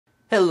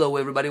Hello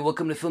everybody,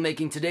 welcome to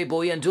Filmmaking today.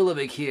 Boyan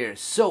Dulabic here.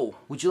 So,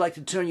 would you like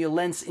to turn your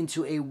lens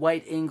into a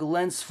wide angle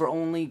lens for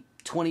only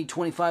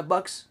 25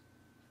 bucks?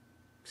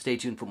 Stay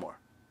tuned for more.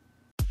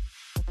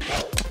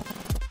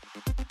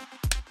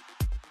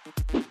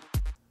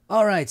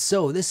 Alright,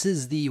 so this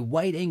is the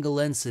wide angle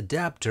lens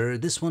adapter.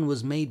 This one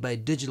was made by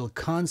Digital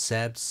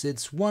Concepts.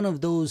 It's one of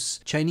those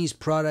Chinese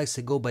products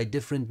that go by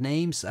different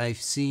names.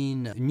 I've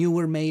seen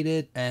Newer made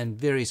it and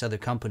various other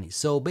companies.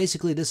 So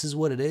basically this is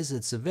what it is.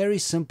 It's a very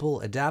simple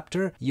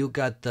adapter. You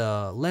got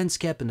the lens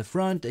cap in the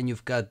front and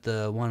you've got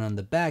the one on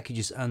the back. You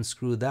just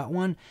unscrew that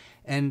one.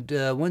 And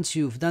once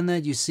you've done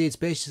that, you see it's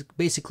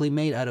basically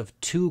made out of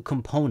two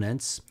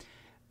components,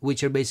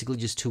 which are basically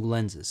just two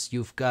lenses.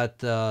 You've got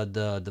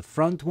the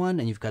front one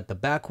and you've got the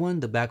back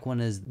one. The back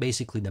one is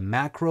basically the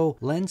macro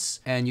lens,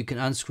 and you can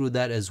unscrew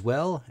that as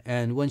well.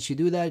 And once you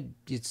do that,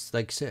 it's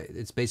like I said,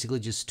 it's basically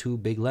just two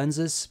big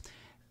lenses.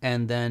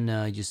 And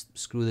then just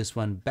screw this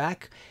one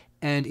back.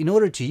 And in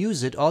order to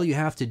use it, all you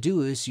have to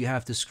do is you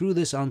have to screw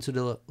this onto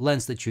the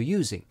lens that you're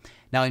using.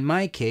 Now in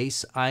my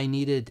case, I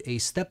needed a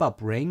step-up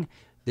ring,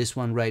 this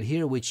one right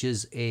here, which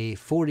is a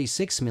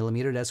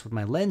 46mm, that's what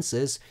my lens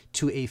is,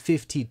 to a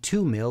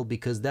 52mm,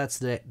 because that's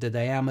the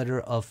diameter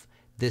of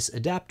this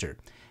adapter.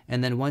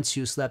 And then once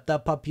you slap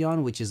that puppy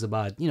on, which is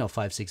about,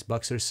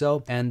 $5-6 or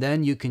so, and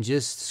then you can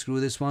just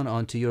screw this one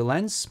onto your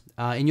lens.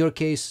 In your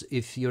case,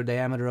 if your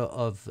diameter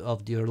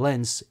of your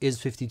lens is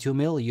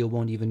 52mm, you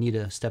won't even need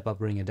a step-up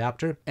ring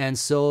adapter. And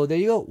so there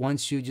you go.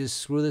 Once you just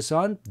screw this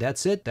on,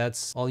 that's it.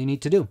 That's all you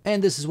need to do.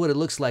 And this is what it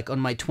looks like on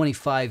my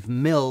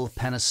 25mm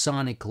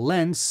Panasonic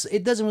lens.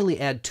 It doesn't really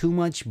add too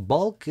much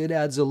bulk. It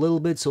adds a little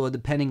bit, so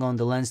depending on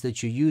the lens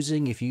that you're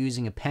using, if you're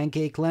using a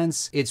pancake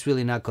lens, it's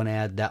really not going to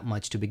add that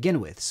much to begin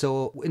with.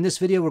 So in this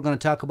video, we're going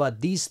to talk about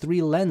these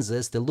three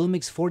lenses: the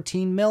Lumix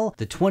 14mm,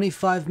 the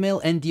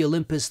 25mm, and the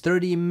Olympus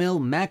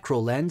 30mm macro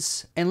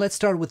lens. And let's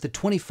start with the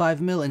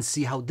 25mm and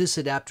see how this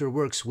adapter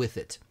works with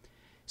it.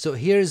 So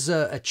here's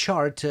a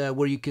chart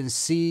where you can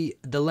see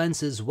the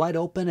lens is wide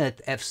open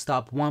at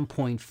f-stop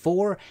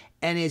 1.4,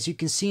 and as you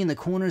can see in the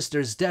corners,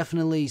 there's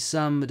definitely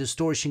some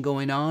distortion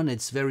going on.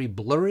 It's very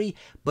blurry,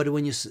 but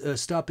when you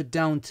stop it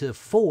down to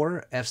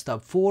 4,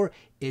 f-stop 4,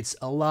 it's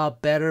a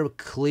lot better,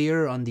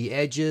 clear on the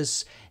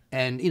edges,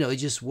 and it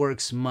just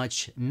works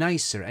much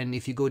nicer. And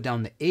if you go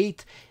down to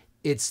 8,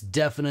 it's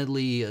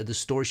definitely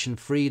distortion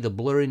free, the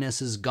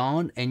blurriness is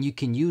gone, and you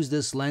can use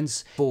this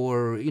lens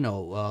for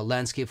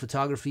landscape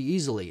photography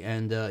easily.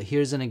 And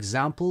here's an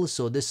example.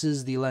 So this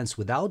is the lens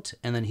without,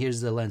 and then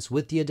here's the lens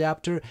with the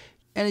adapter.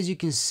 And as you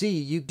can see,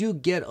 you do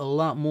get a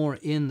lot more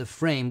in the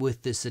frame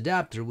with this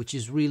adapter, which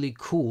is really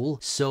cool.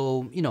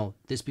 So,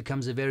 this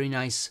becomes a very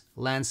nice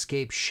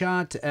landscape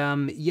shot.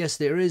 Yes,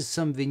 there is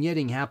some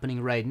vignetting happening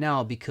right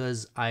now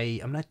because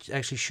I'm not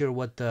actually sure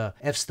what the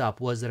f-stop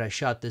was that I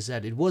shot this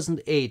at. It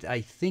wasn't 8, I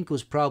think it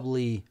was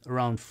probably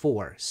around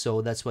 4.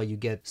 So that's why you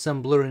get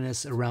some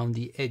blurriness around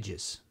the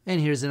edges.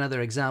 And here's another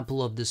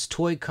example of this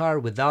toy car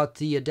without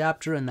the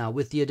adapter and now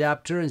with the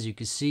adapter. As you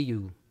can see,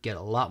 you get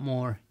a lot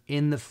more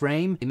in the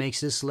frame. It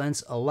makes this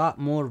lens a lot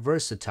more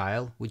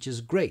versatile, which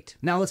is great.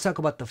 Now let's talk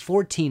about the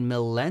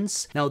 14mm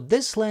lens. Now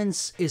this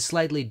lens is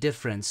slightly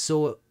different.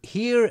 So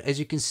here, as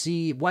you can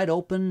see, wide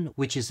open,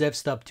 which is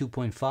f-stop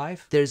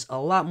 2.5, there's a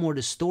lot more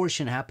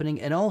distortion happening,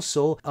 and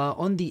also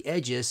on the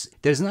edges,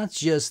 there's not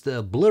just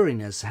the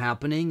blurriness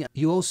happening,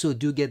 you also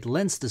do get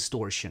lens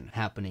distortion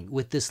happening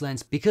with this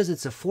lens because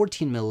it's a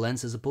 14mm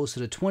lens as opposed to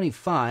the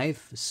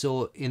 25.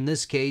 So in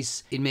this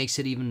case, it makes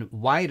it even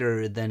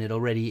wider than it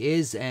already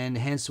is, and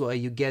hence why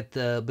you get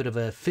a bit of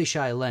a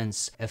fisheye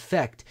lens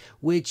effect,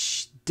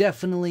 which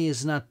definitely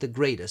is not the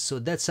greatest. So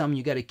that's something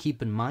you got to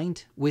keep in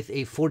mind with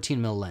a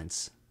 14mm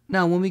lens.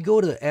 Now, when we go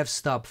to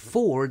f-stop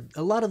 4,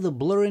 a lot of the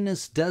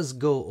blurriness does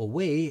go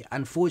away.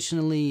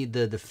 Unfortunately,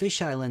 the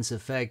fisheye lens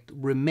effect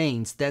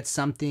remains. That's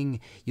something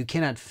you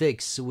cannot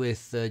fix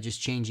with just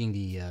changing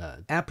the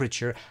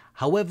aperture.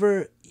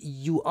 However,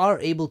 you are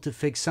able to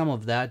fix some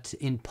of that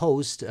in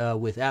post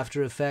with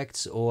After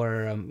Effects,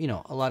 or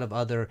a lot of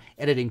other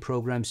editing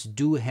programs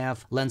do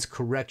have lens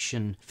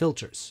correction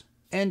filters.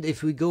 And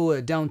if we go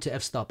down to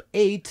f-stop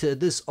 8,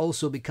 this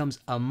also becomes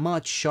a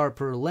much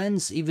sharper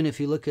lens. Even if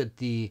you look at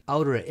the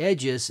outer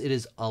edges, it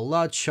is a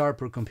lot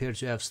sharper compared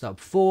to f-stop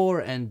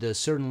 4 and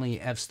certainly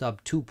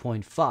f-stop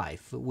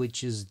 2.5,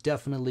 which is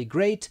definitely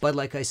great. But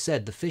like I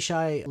said, the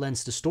fisheye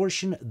lens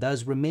distortion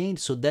does remain,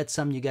 so that's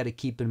something you got to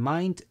keep in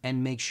mind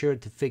and make sure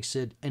to fix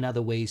it in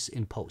other ways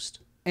in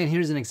post. And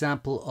here's an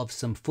example of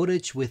some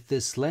footage with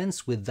this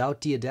lens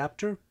without the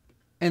adapter.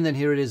 And then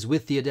here it is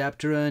with the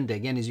adapter, and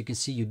again, as you can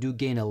see, you do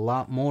gain a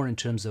lot more in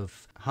terms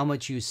of how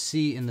much you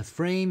see in the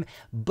frame.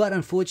 But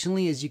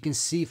unfortunately, as you can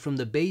see from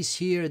the base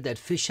here, that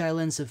fisheye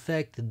lens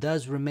effect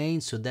does remain,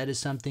 so that is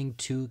something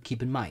to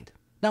keep in mind.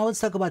 Now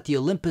let's talk about the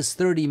Olympus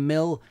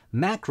 30mm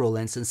macro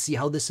lens and see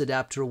how this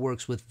adapter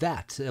works with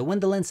that. When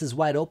the lens is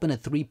wide open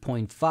at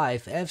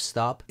 3.5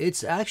 f-stop,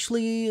 it's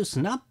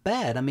not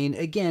bad. I mean,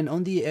 again,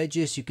 on the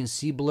edges you can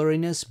see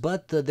blurriness,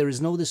 but there is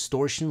no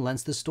distortion,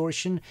 lens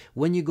distortion.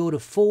 When you go to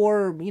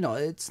 4,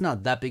 it's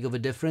not that big of a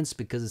difference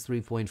because it's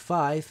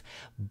 3.5.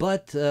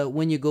 But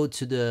when you go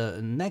to the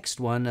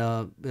next one,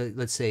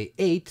 let's say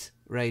 8,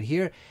 right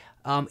here,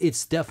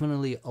 it's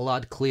definitely a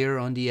lot clearer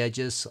on the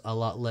edges, a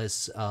lot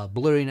less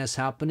blurriness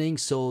happening.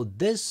 So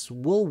this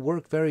will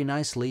work very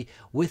nicely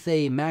with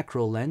a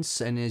macro lens.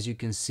 And as you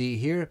can see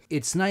here,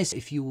 it's nice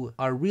if you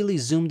are really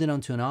zoomed in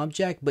onto an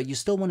object, but you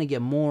still want to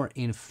get more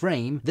in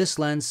frame. This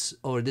lens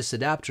or this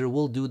adapter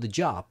will do the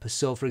job.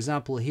 So for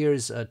example,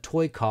 here's a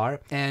toy car,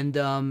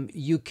 and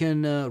you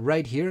can,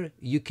 right here,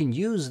 you can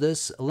use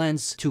this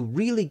lens to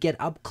really get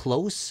up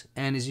close.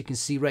 And as you can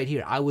see right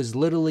here, I was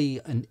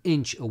literally an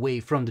inch away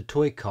from the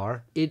toy car.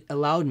 It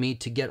allowed me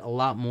to get a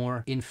lot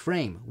more in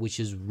frame, which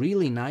is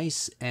really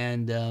nice,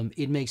 and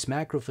it makes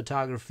macro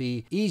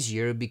photography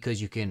easier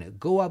because you can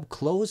go up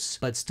close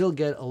but still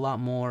get a lot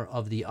more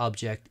of the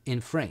object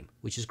in frame,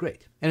 which is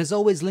great. And as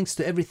always, links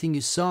to everything you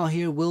saw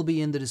here will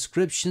be in the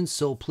description,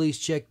 so please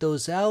check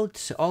those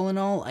out. All in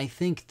all, I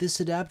think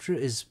this adapter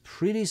is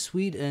pretty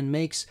sweet and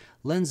makes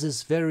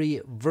lenses very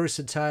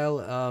versatile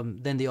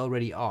than they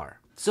already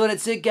are. So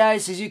that's it,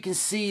 guys. As you can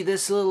see,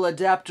 this little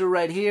adapter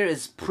right here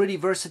is pretty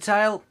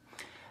versatile.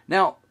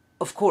 Now,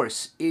 of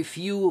course, if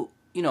you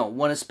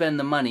want to spend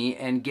the money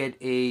and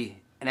get an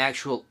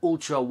actual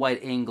ultra wide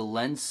angle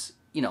lens,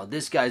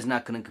 this guy's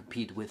not going to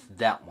compete with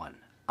that one,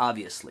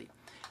 obviously.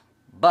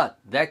 But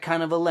that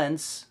kind of a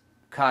lens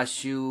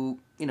costs you,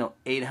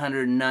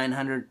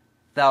 $800,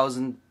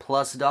 $900,000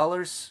 plus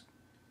dollars.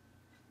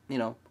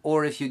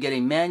 Or if you get a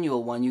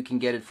manual one, you can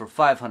get it for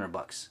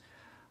 $500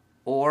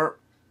 or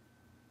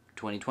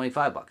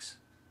 $25. All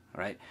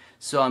right.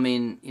 So I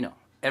mean,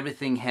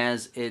 everything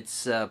has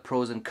its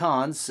pros and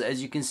cons.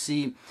 As you can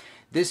see,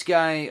 this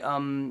guy,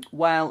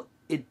 while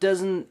it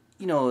doesn't,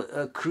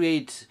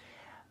 create,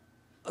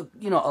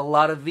 a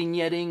lot of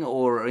vignetting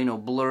or,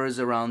 blurs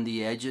around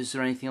the edges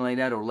or anything like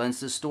that, or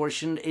lens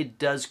distortion, it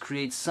does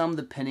create some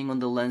depending on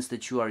the lens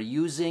that you are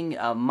using.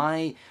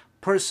 My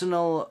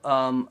personal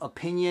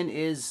opinion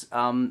is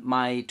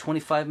my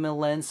 25mm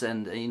lens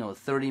and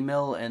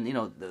 30mm and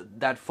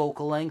that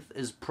focal length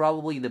is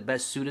probably the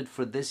best suited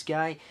for this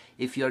guy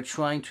if you are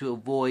trying to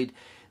avoid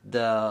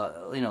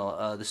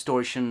the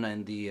distortion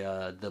and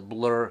the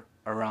blur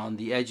around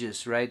the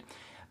edges, right?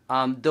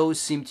 Those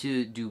seem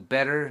to do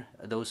better,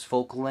 those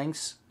focal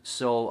lengths.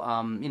 So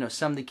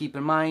something to keep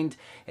in mind.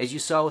 As you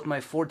saw with my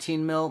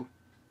 14mm,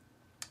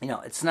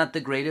 it's not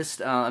the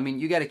greatest. I mean,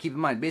 you got to keep in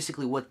mind,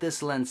 basically what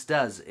this lens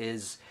does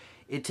is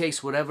it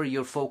takes whatever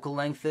your focal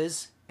length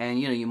is, and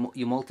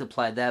you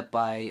multiply that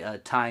by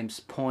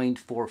times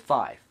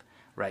 0.45,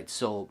 right?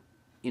 So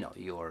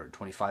your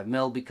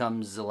 25mm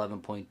becomes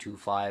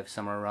 11.25,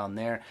 somewhere around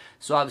there.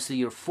 So obviously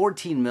your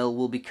 14mm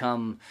will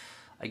become,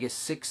 I guess,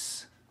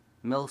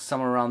 6mm,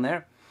 somewhere around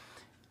there.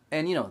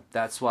 And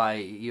that's why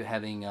you're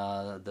having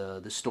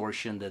the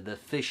distortion, the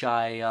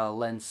fisheye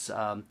lens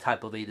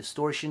type of a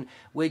distortion,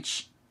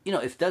 which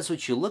if that's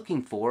what you're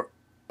looking for,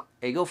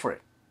 hey, go for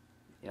it.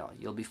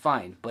 You'll be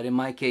fine. But in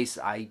my case,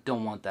 I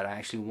don't want that. I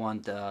actually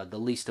want the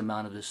least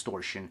amount of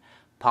distortion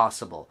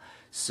possible.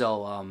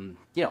 So,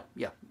 yeah.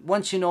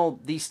 Once you know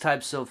these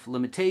types of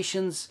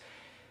limitations,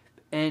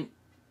 and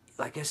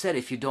like I said,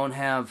 if you don't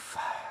have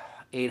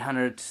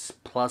 $800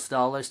 plus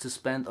to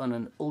spend on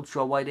an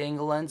ultra wide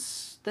angle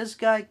lens, this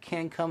guy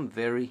can come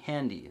very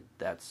handy,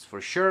 that's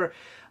for sure.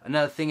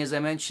 Another thing, as I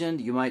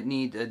mentioned, you might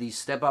need these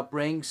step-up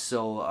rings.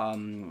 So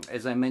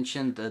as I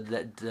mentioned,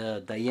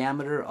 the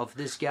diameter of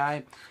this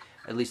guy,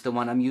 at least the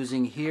one I'm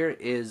using here,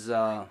 is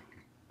let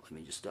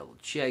me just double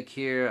check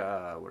here.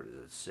 Where does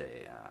it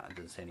say? It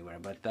doesn't say anywhere,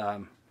 but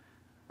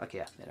okay,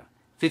 yeah,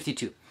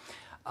 52.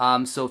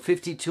 So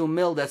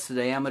 52mm, that's the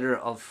diameter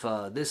of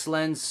this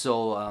lens,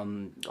 so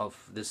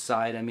of this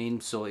side, I mean.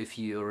 So if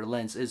your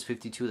lens is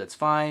 52, that's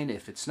fine.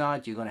 If it's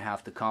not, you're going to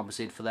have to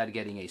compensate for that,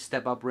 getting a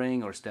step-up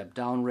ring or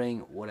step-down ring,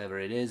 whatever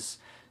it is.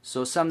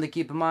 So something to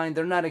keep in mind.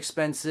 They're not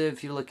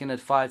expensive. You're looking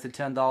at $5 to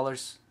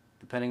 $10,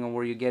 depending on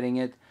where you're getting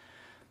it.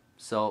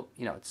 So,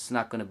 it's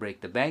not going to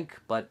break the bank,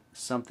 but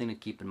something to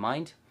keep in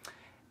mind.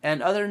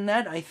 And other than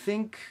that, I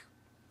think,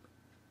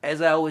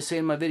 as I always say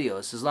in my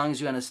videos, as long as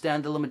you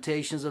understand the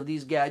limitations of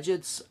these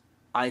gadgets,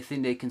 I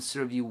think they can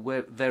serve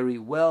you very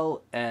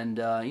well, and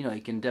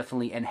it can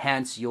definitely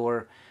enhance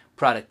your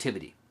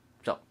productivity.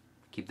 So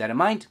keep that in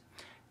mind.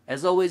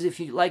 As always, if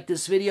you like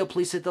this video,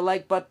 please hit the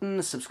like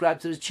button, subscribe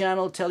to the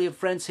channel, tell your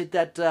friends, hit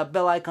that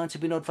bell icon to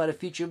be notified of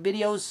future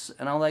videos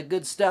and all that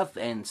good stuff,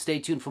 and stay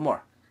tuned for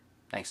more.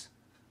 Thanks.